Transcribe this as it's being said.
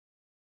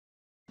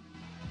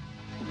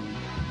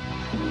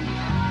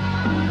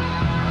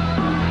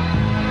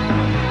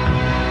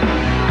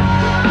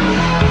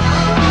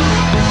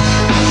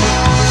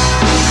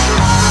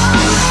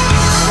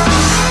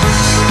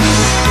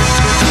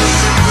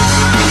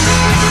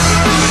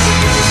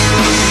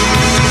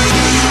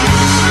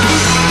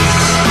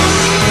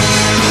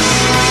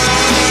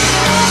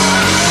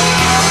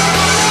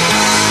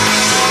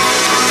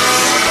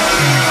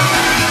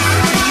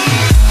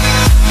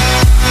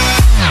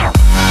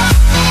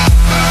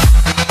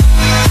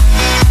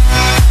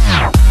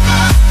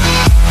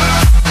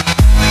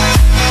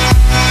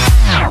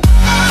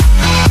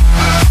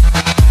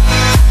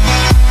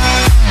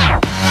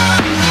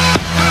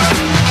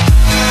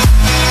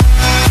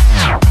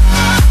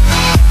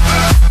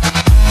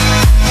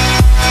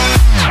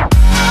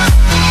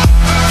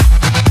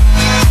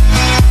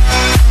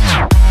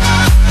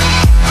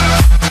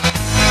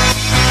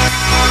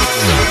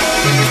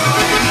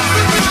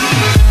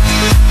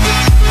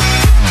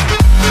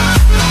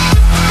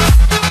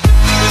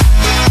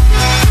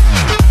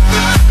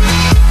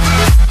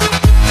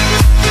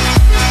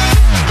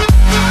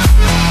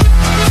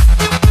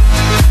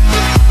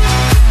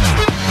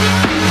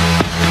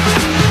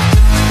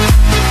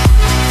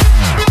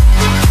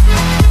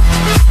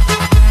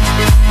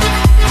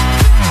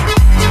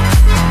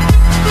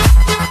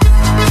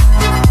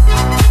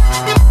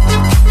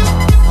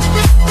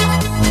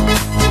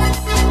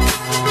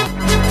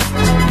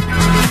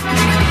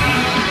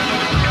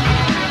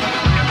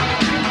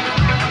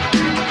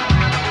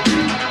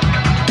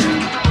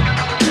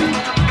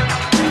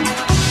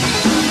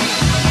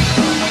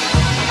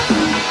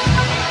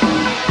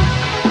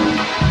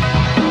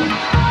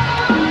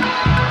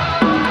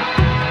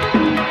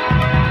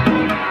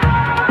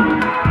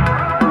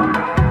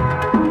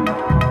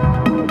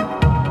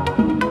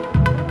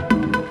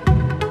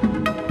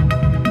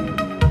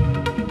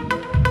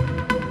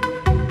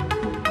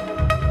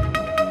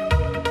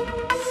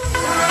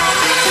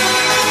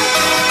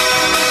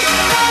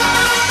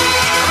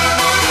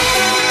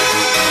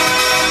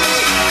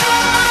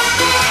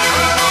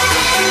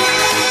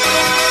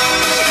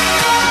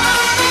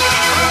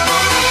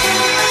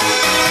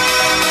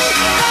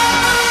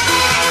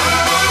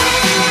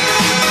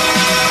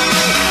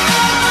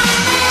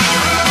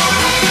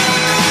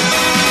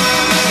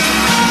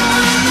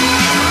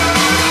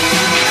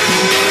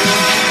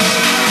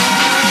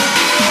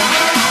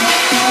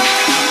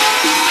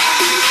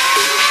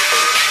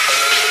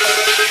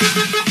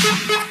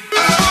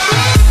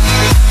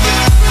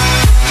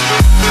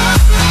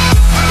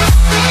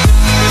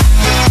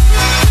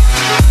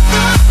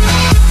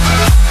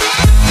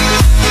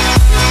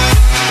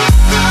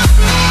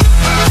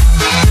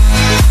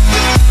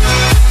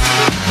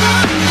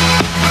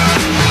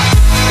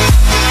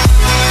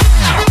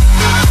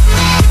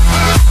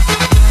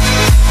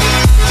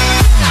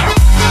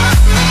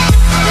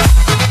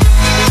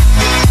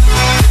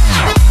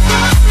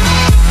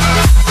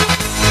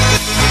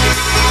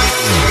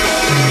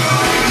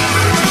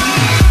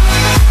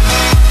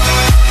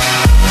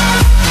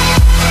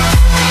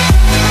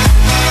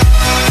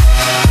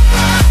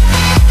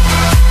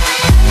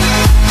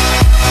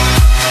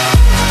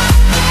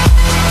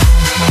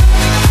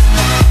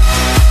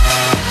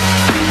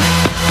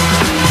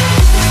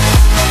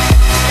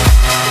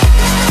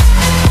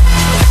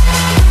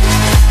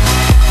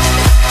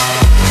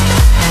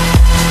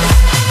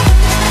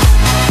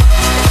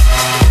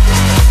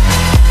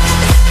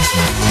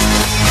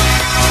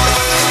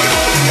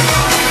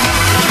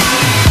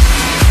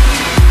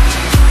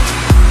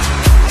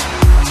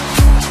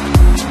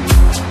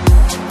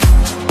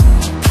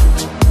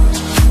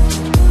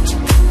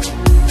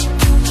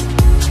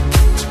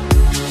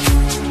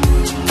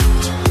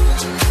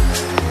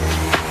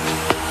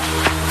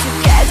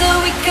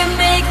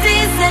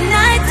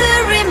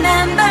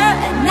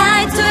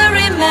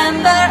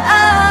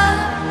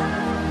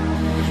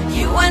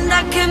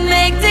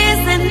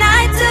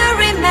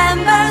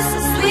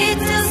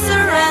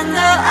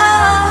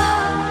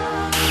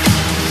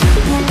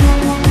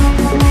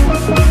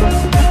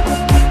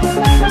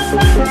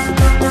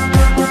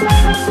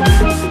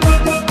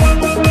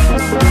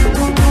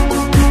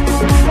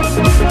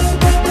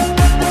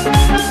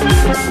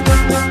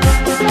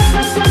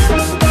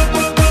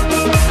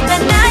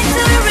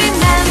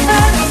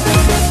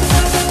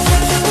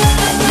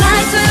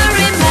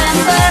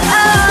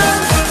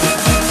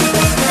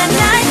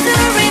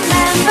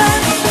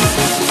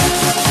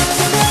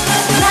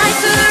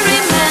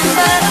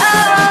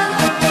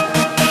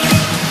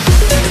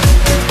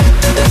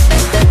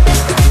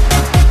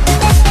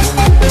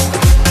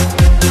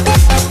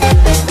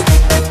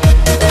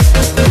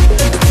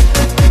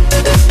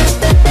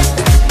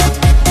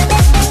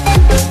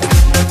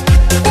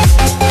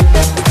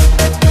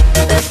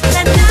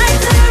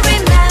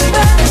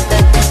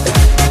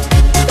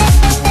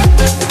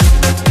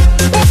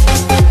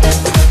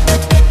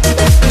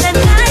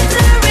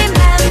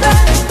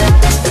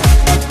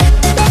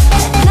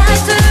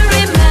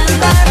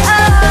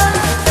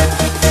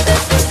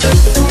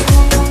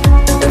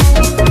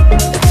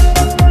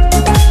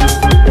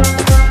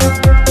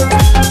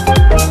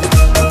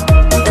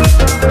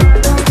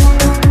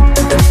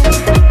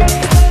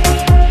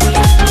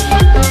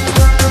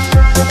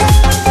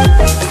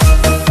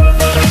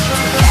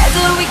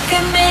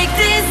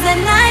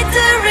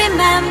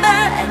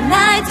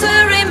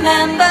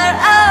remember.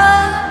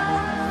 Oh,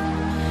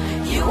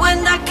 you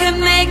and I can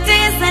make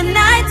this a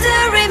night to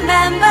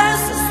remember,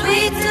 so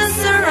sweet to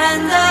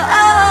surrender.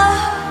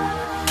 Oh.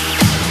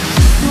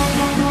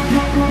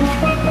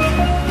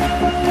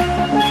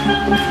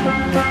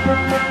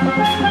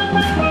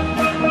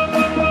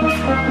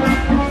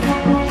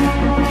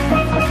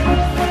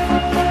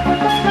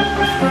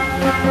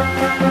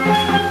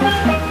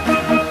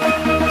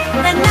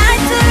 All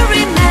night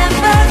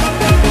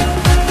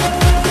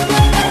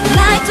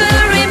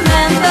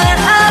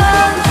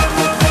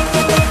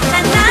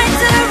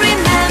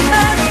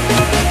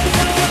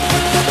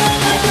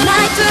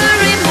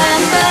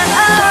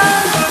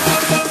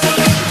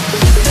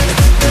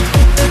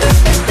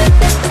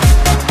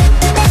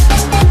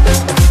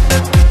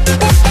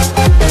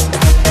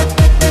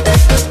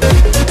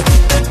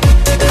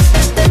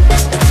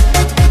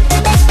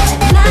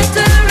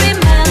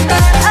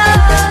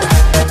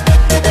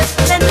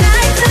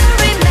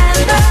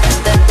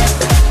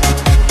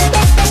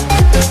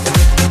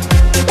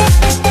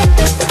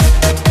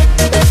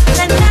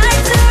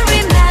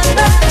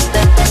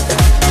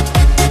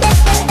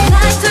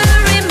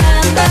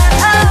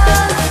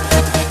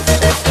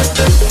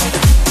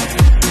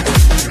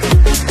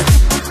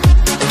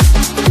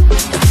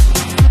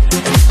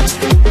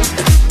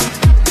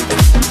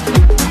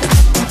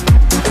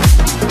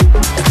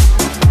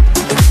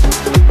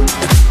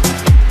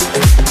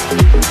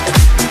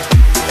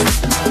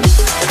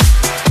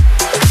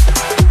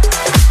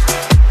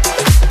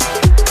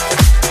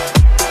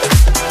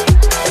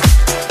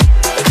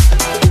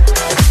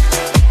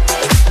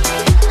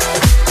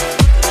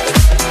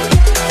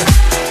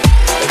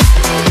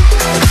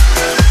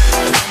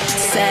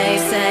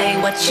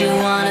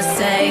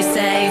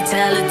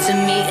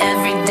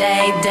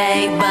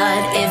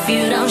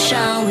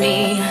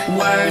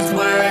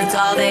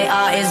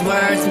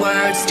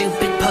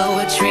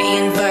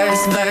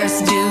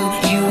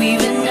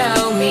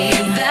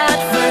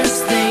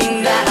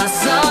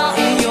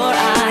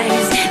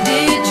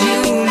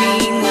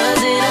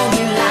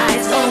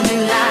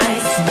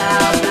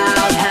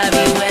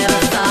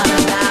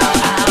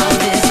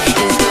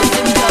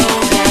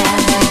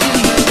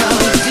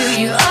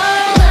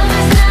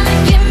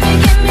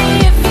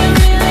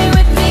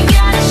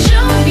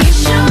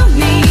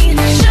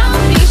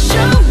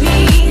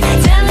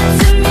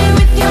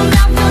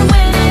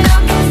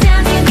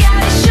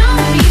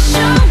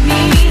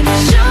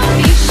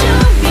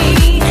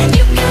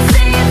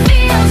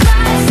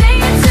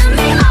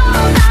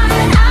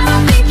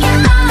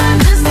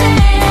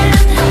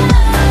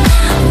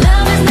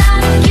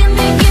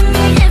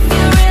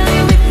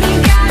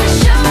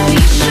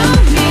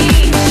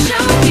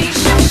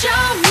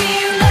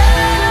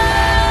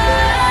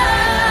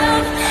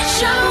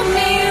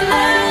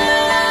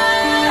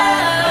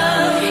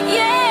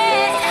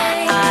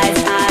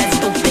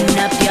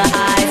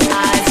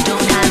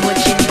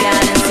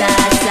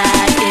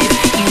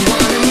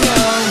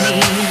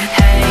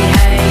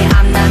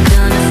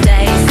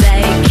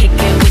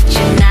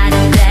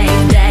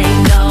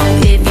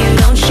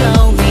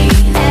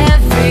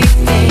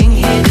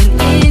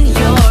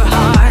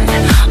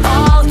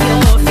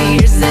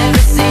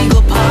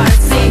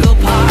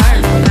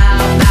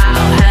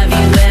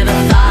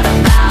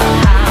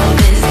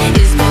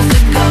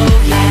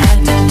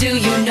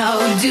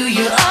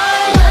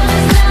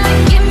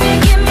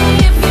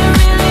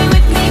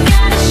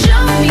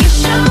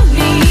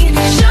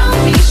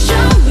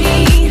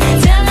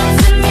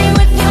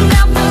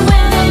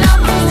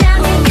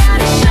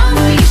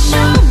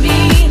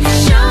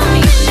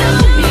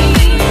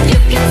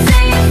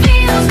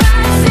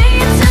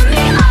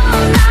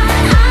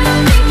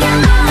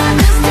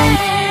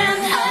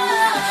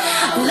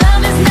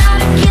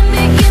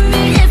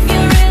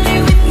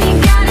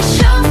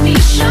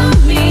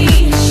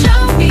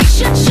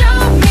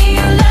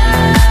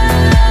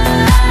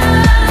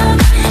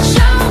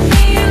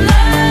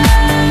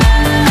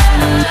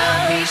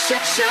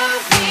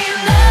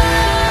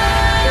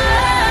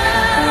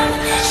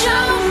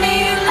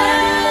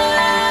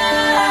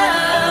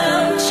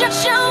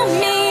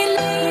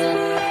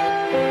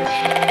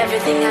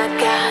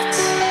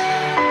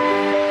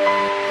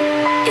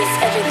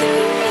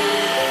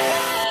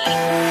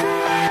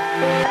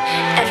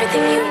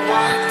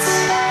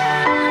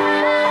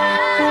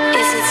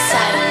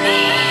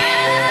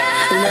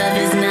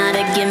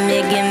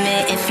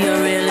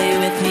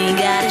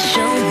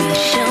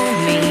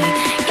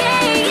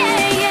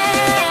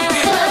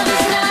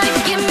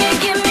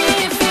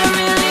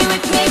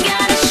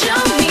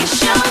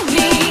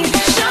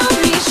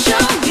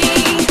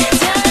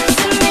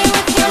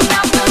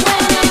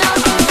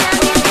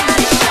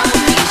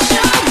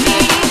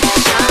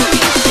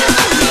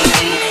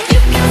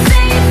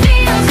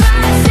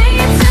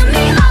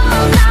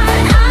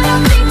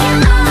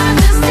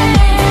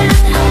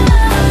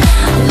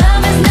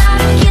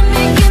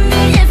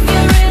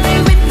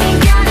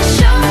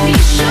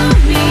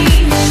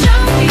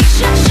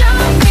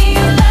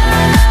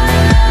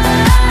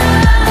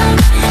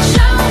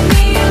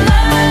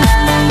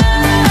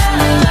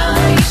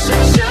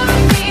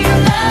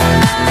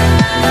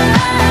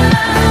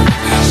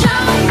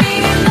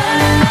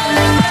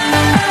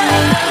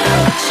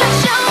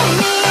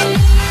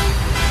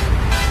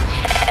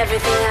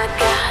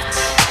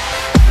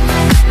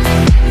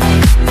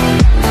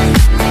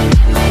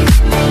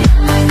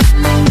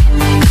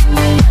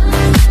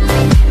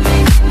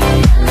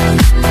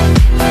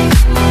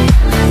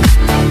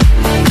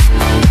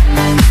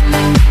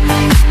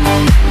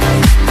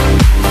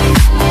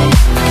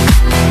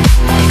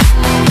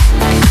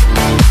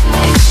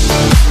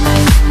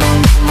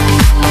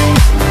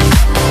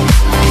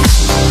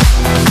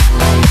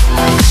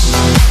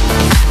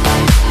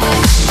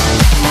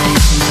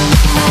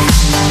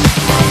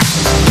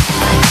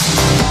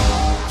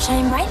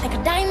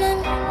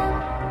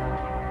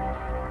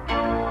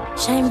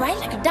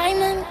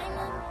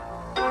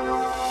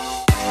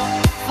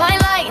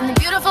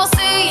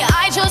me.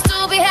 I chose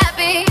to be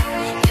happy.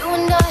 You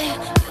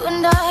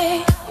and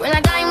I, we're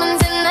like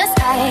diamonds in the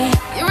sky.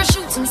 You're a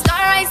shooting star,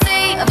 I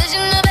see, a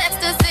vision of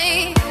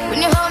ecstasy.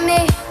 When you hold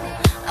me,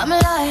 I'm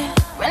alive.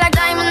 We're like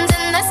diamonds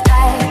in the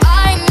sky.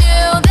 I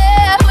knew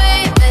that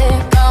we'd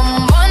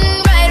become one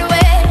right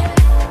away.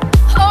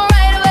 Oh,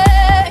 right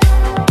away.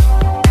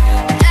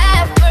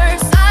 At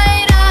first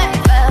sight, I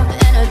felt the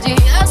energy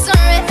of sun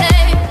rays.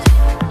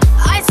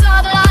 I saw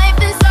the life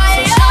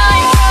inside. So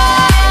shine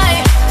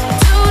bright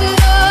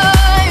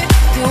tonight.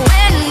 You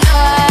and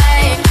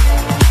I,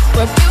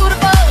 we're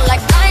beautiful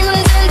like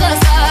diamonds in the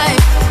sky.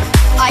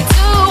 Eye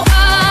to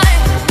eye,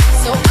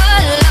 so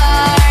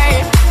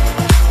alive.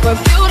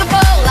 We're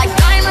beautiful like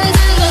diamonds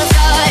in the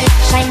sky.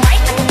 Shine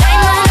bright like a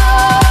diamond.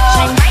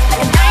 Shine bright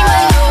like a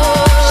diamond.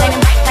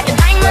 Shining bright like a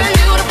diamond. We're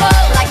beautiful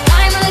like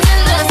diamonds in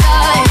the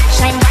sky.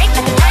 Shine bright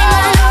like a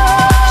diamond.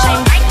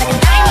 Shine bright like a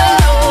diamond.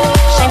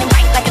 Shining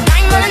bright like a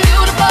diamond. We're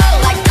beautiful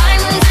like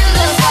diamonds in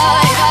the sky.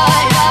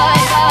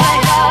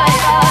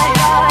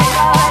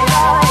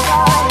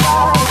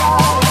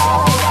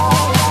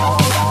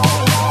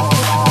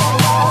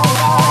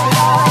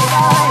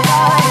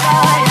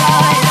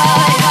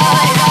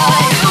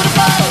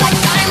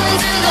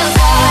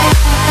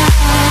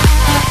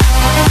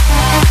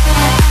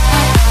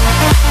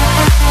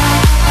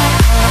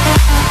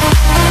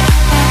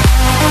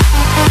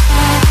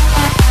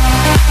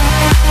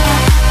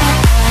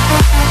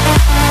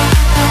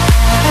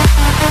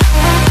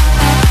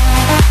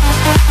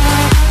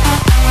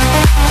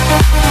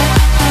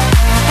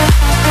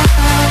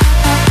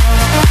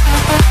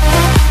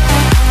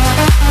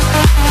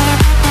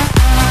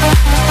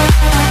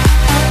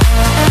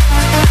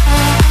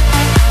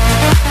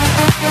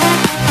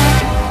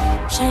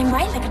 Shine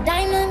bright like a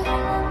diamond.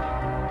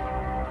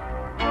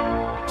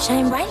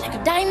 Shine bright like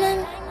a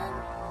diamond.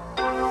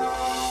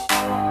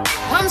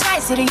 Warm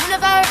skies to the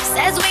universe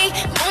as we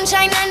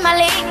moonshine and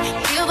Mali.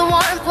 Feel the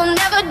warmth, we'll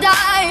never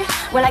die.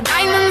 We're like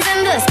diamonds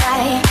in the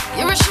sky.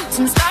 You're a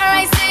shooting star,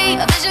 I see,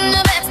 a vision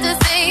of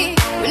ecstasy.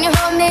 When you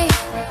hold me,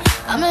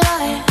 I'm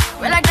alive.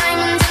 We're like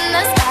diamonds in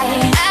the sky.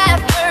 At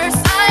first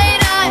sight,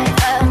 I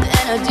felt the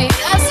energy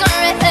of sun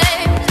rays.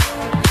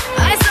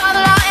 I saw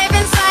the life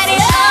inside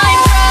you.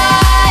 Shine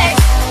bright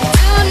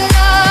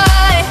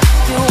tonight.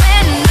 You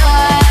and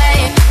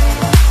I,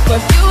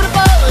 we're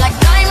beautiful like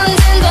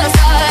diamonds in the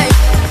sky.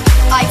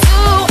 Eye to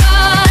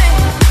eye,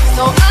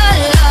 so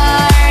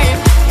alive.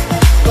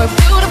 We're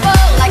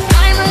beautiful like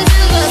diamonds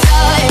in the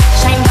sky.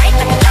 Shine bright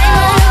like a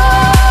diamond.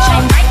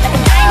 Shine bright like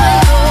a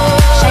diamond.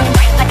 Shine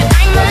bright like a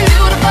diamond. We're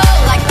beautiful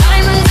like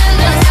diamonds in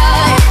the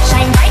sky.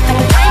 Shine bright like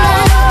a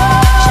diamond.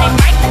 Shine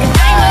bright like a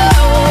diamond.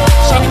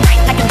 Shining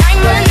bright like a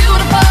diamond. We're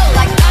beautiful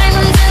like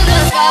diamonds in the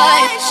sky.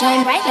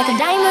 Shine bright like a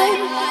diamond.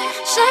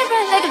 Shine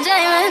bright like a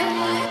diamond.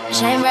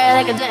 Shine bright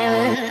like a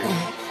diamond.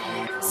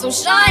 So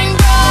shine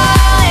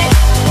bright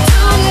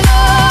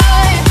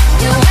tonight.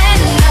 You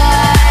and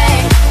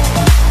I,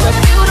 we're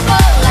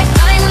beautiful like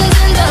diamonds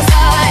in the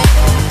sky.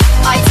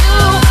 Eye to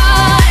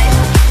eye,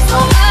 so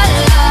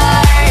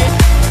alive.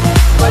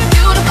 We're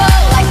beautiful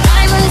like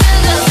diamonds in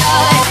the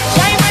sky.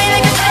 Shine bright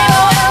like a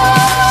diamond.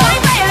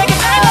 Shine bright like a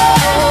diamond.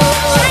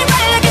 Shine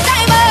bright like a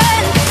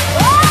diamond.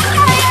 Oh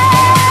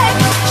yeah.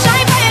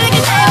 Shine bright like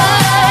a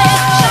diamond.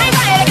 Shine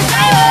bright like a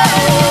diamond.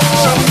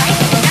 Shine bright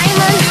like a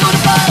diamond.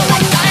 Beautiful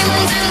like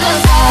diamonds in the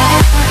sky.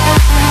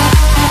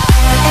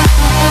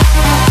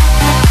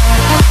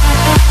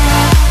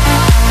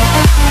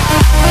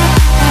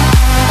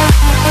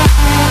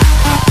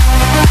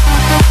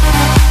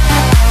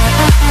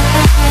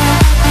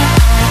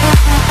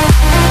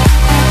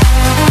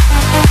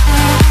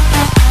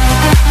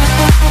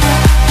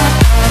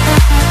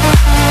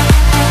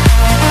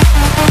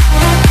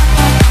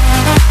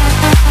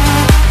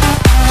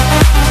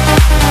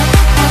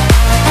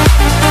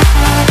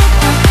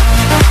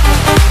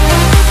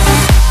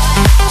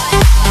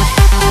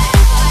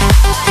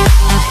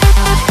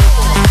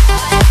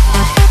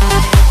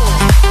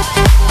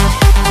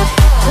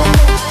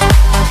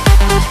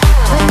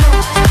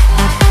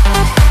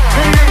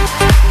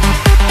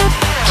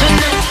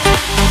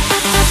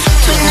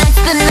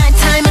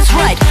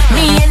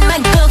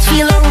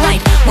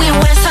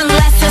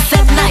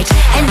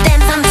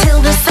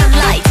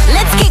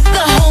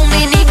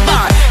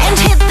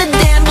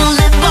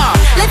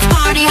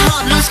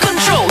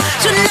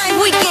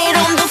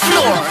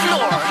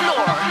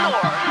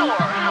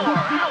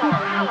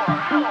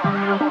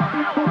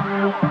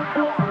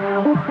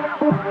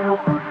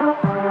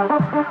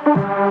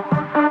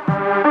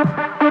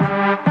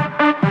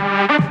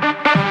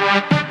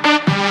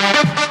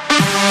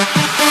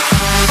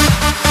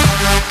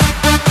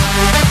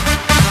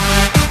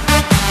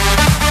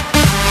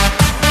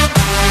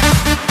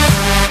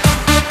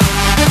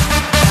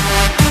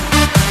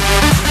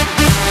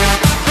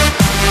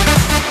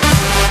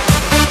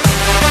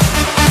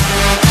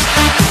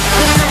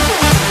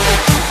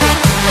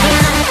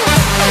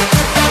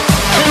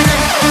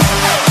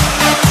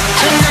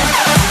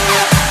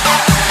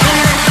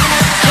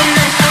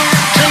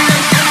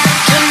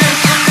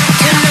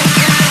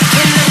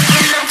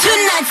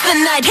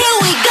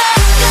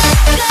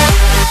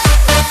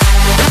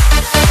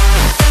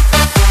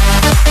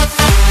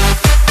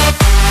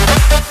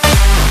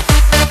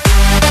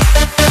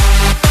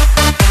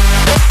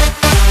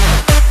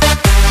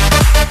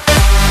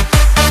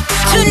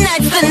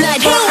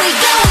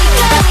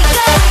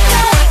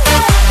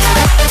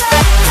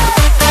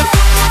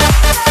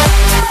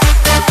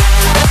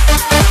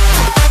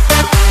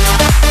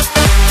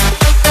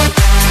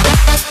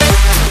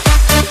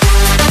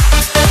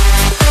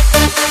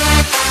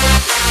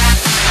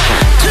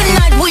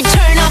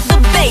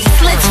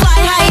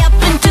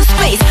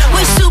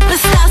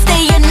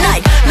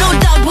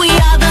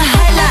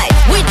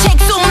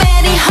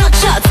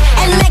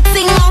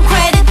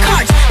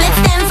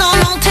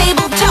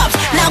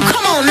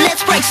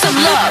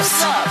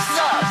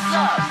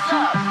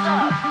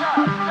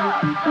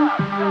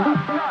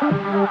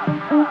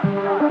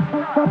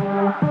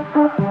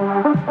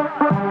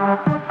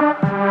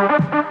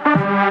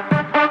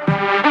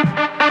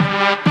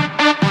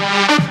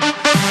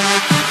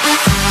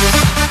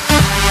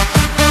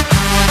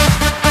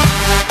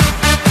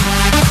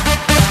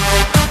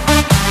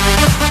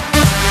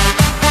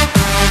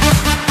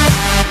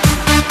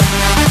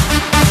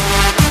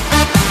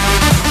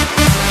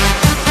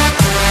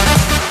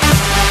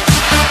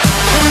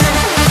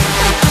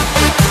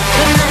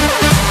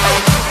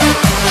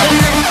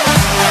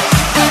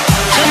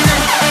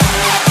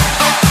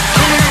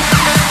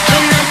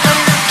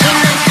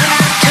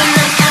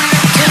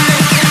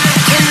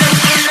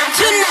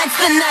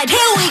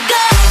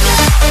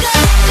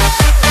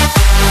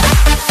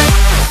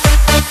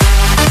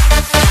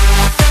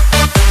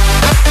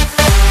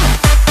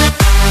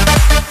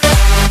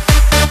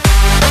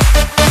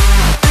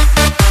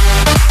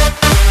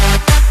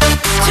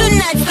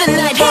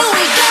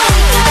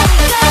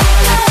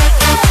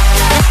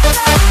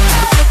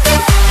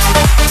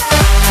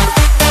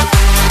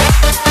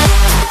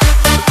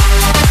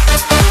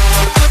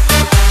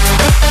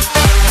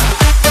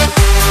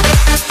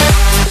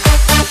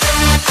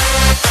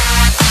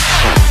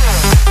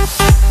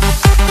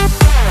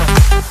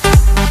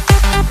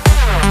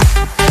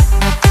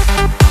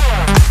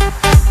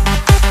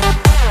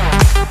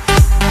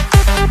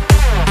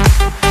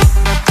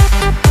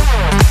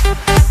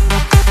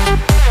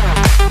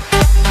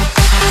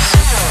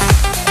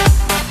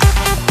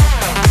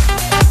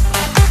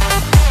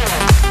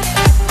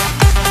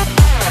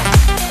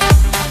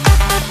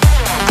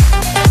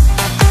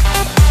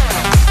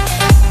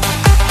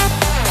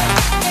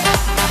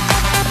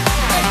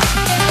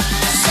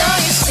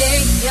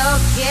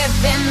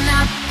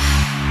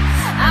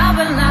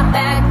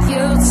 beg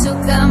you to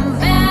come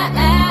back.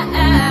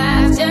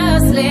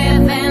 Just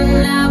live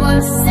and I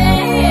will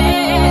say,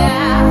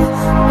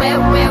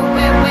 where,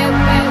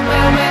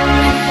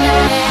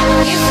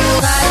 if you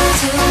party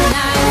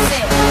tonight,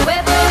 say,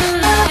 where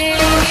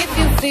if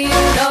you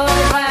feel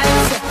alright,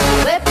 say,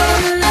 where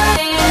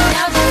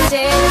now just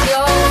take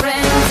your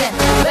friends and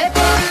where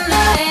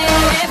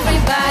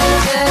everybody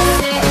just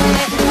say,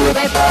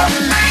 where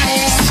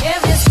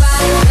every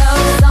spot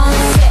goes on,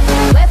 say,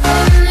 where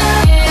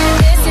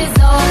this is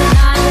all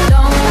night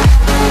long.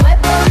 Where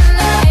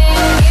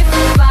if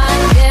you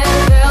find a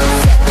girl,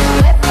 say,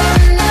 where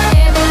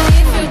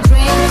if you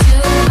drink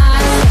too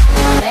much,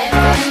 say,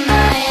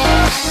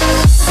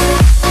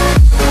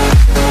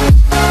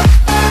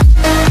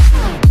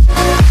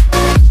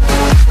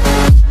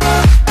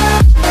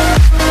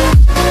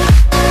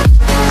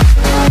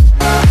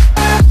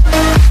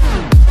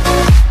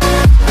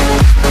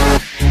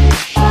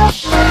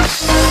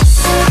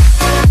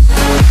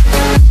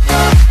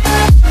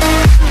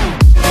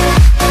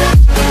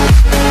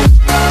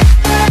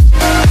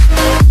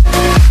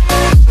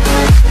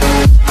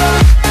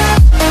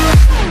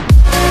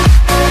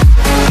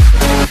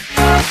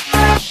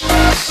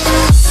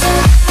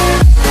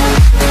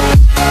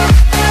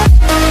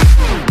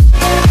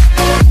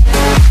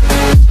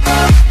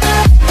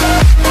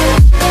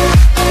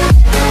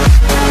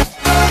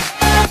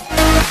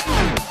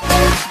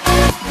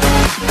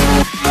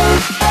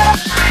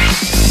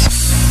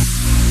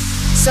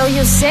 so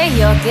you say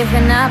you're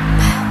giving up.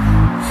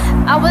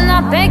 I will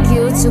not beg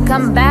you to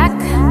come back.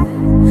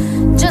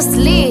 Just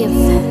leave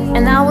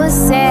and I will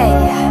say,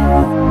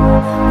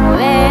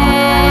 where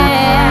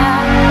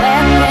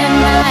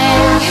can I?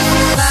 If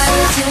you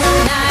party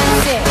tonight,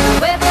 say,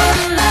 where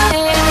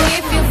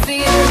if you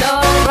feel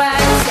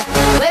alright, say,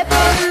 where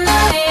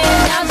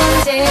now just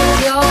take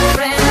your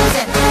friends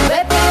and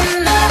where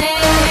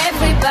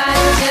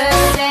everybody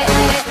just say,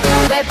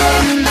 where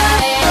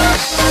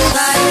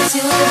party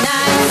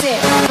tonight, say,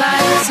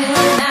 party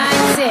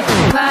tonight, say,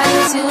 party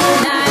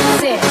tonight,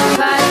 say,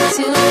 party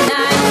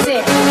tonight, say,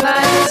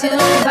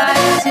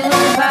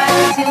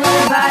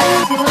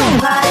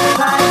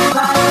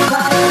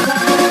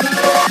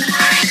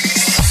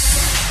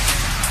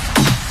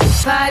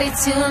 party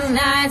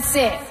tonight,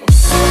 say.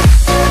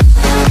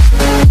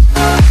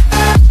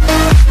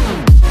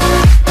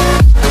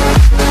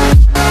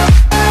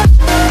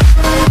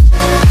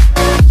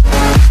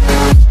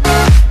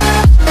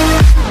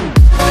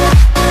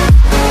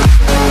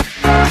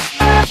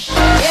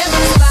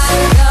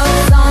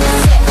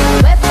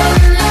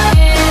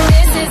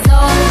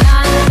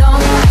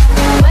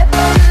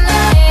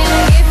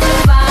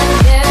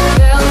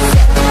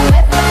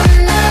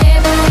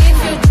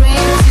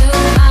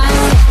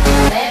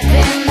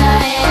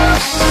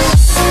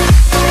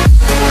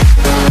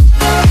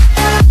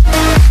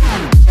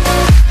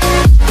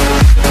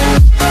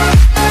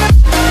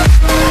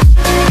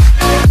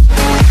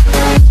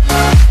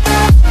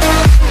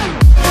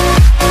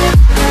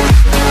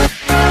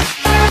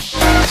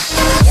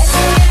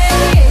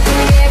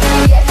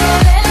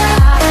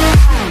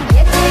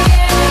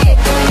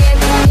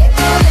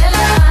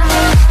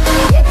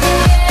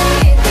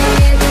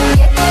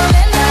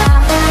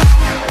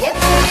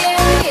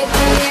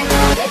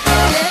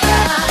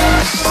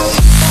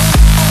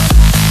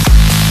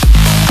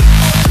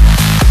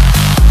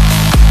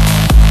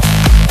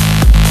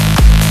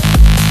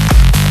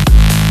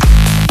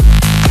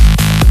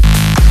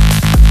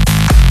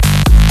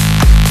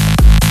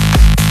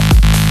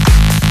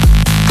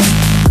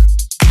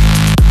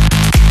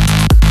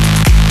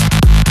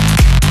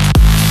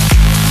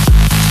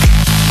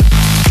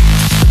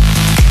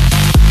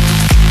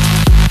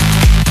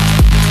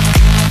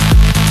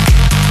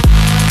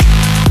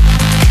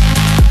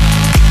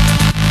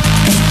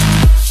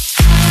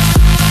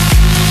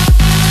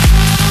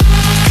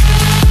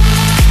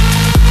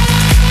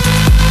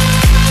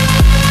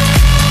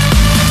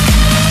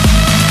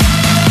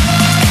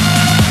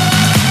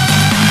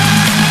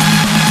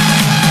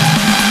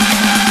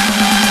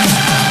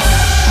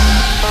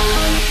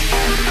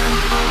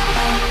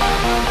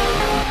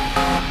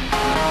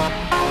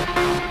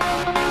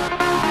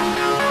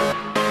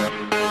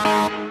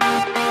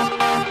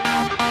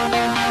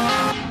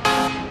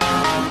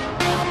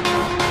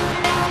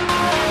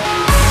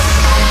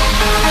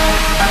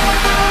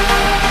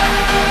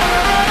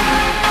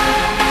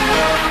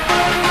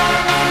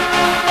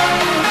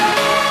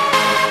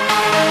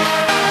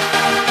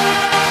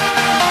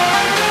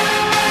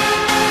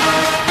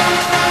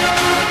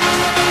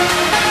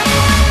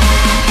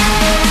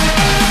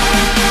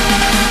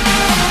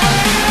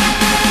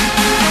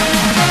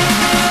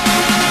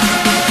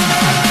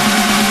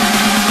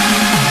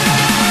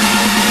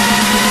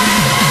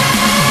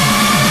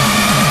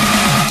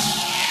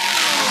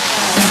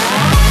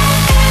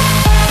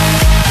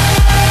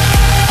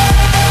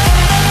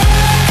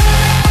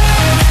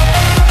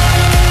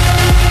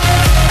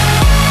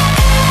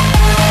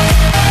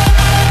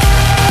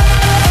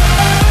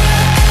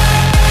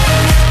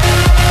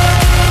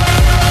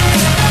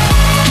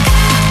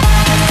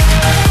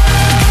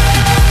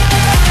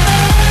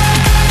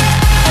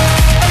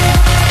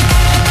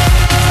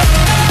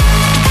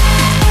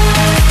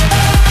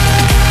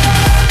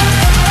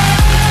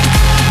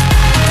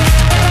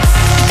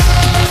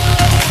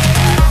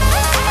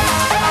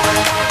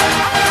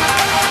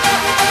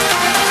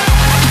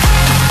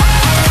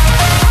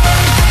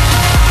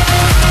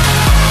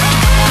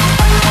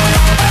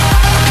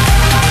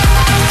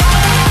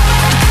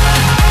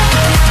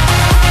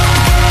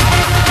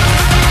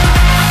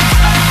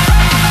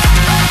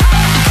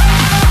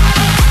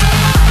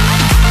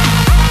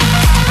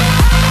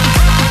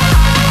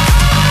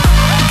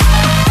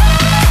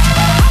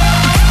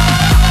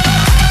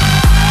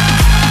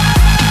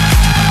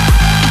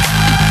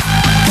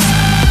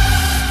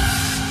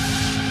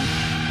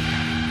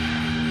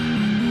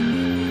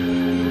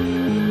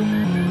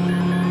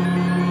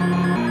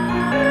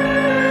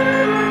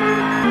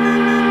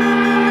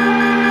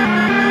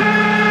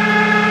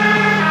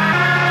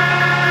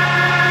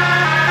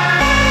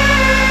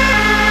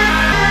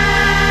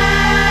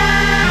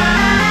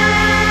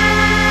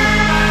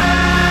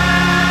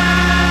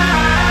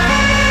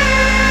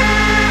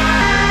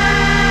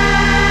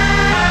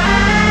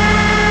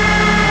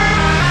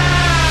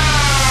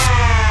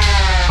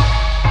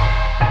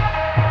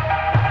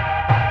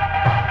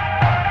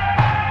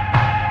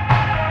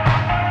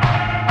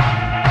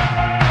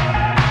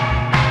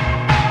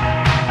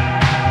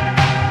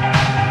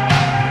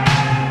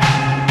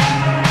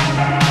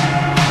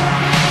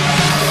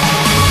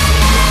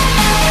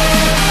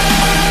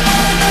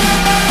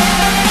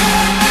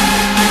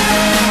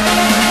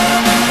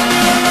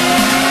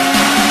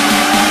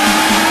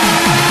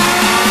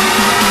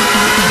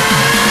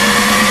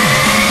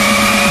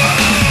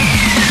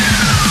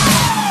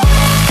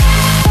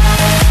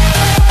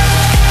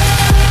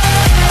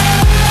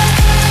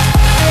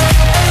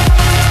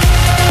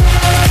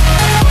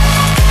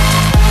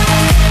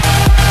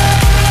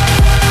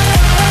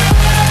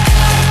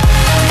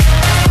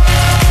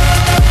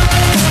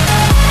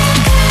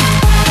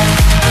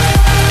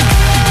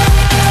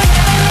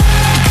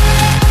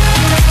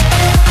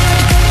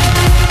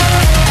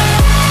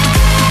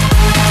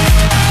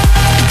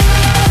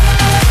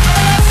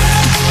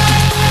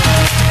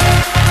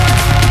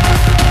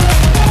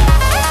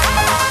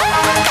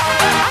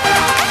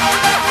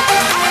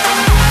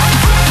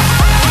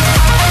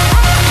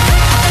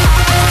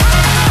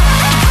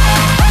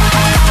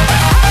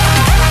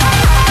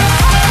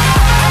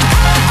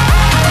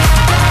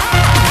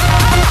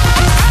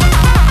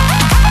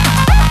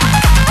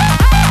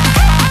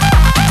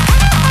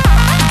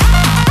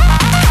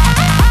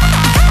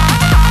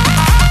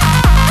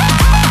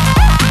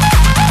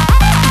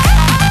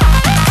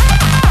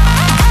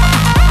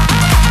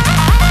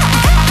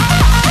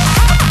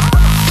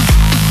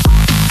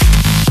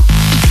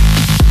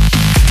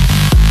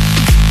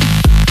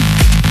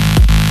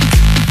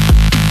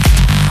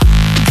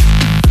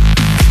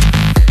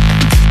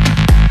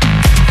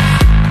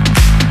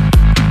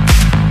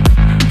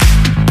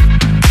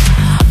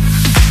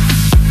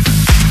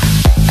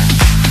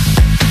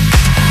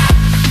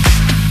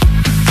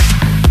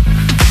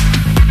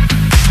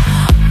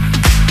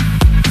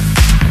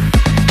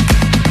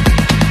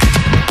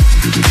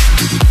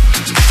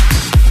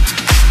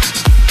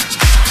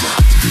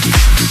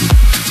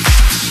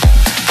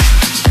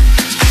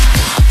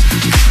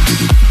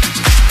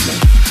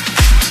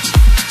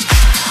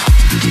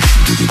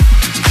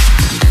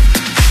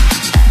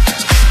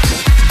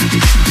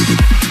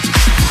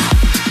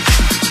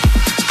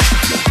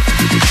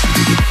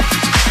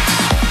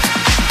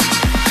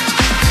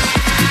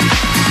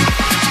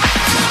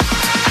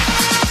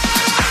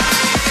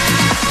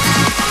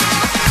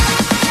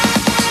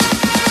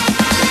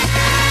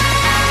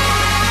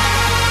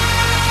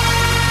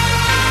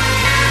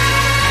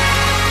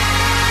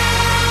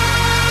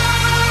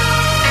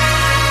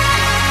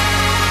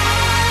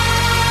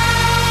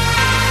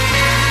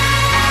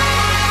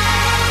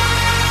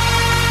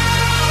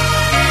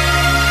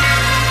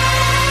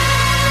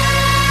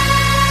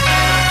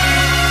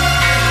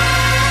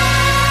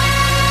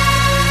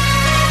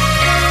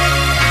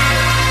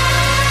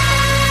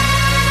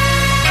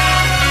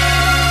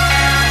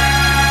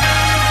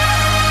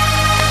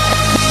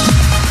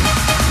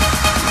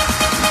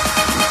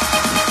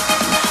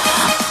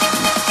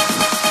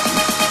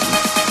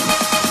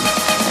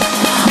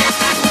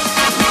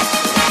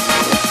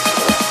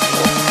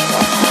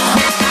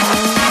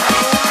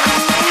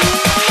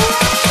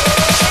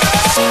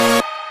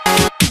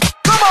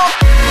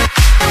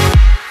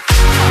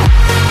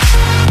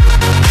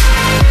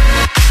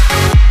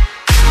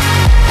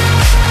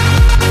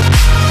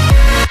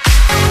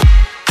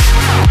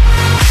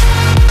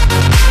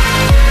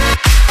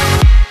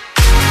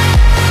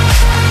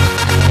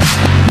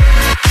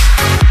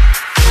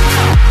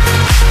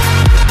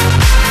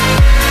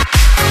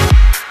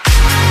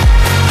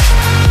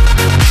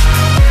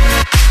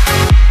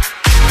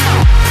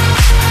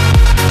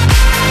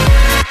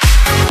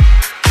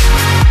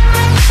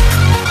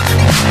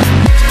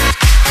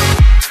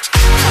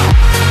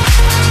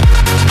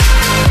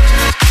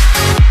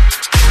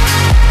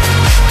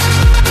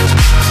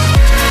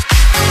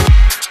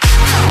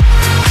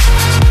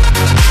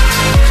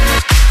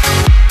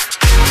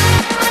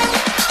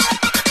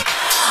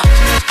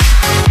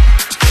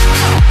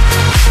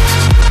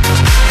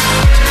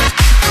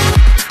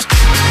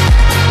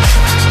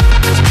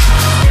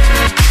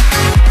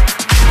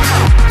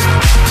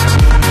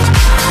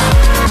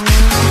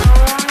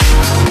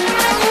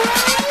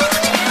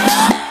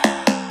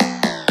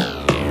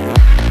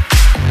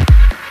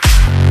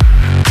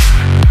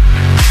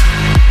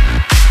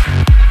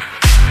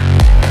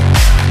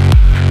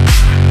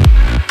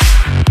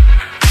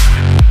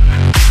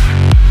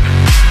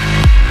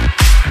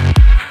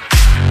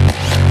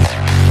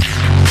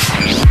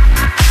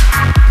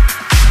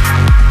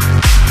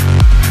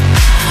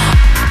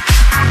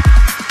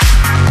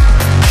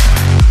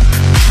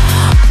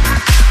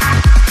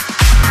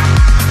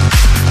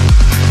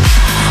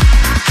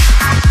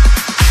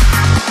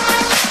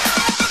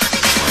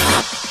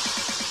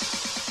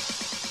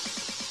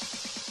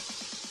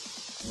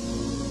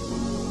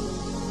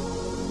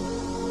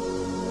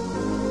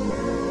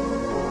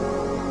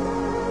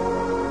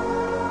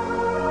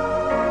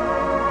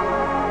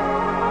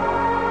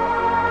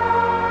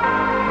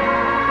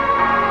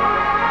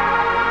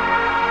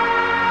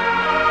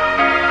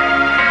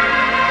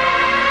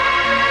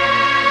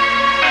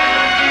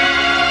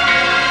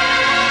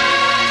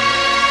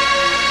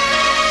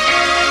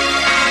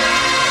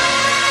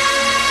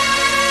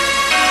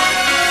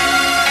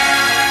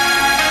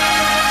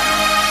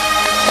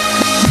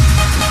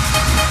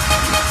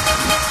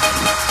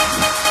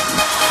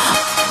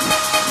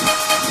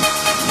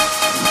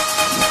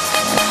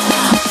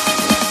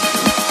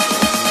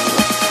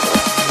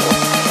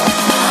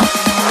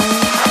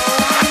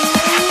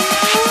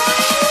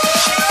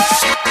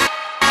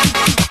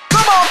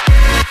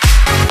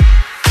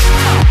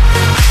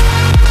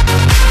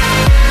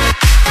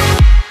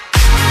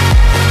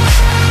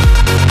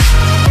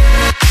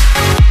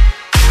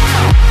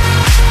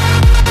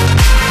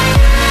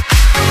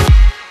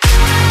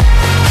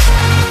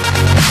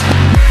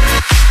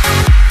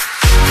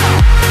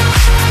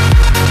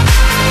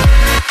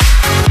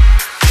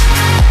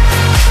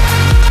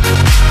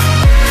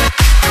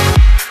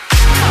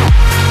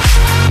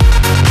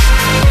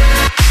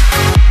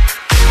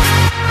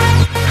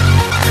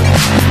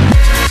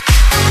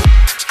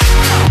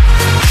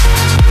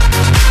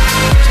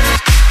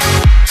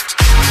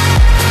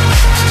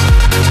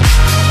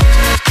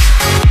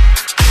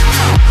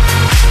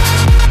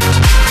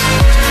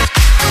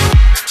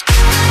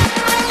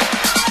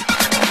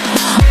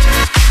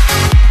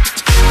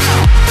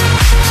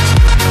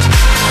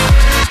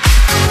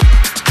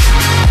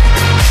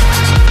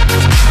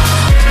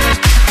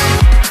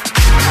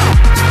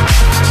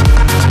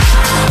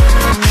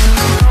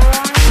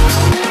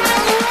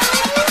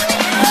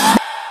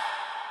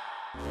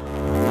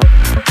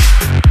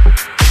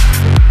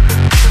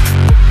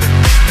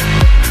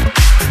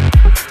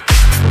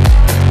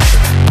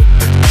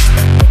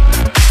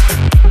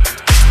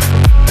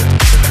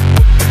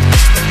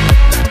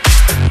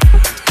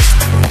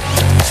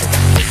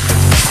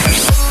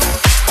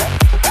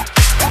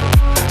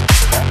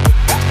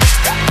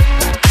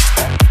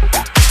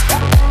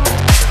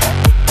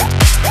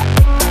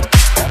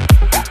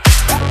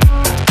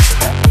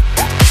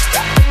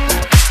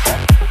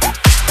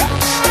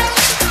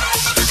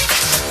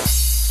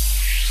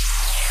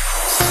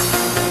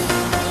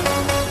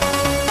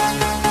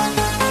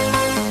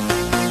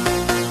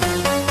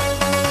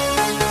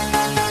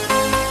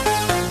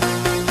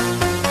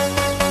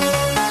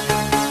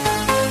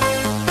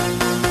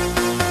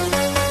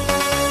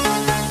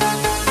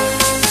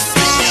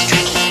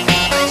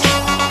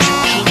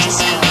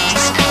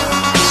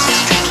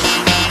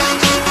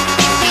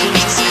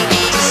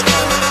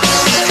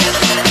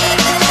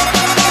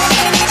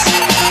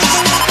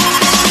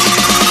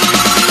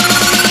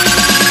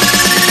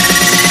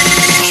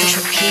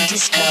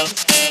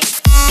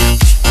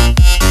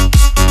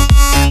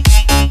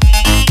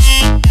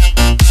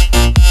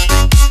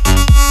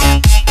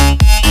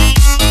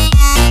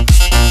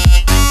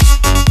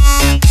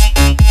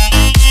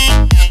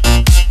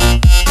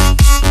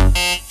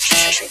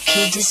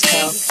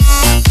 Disco.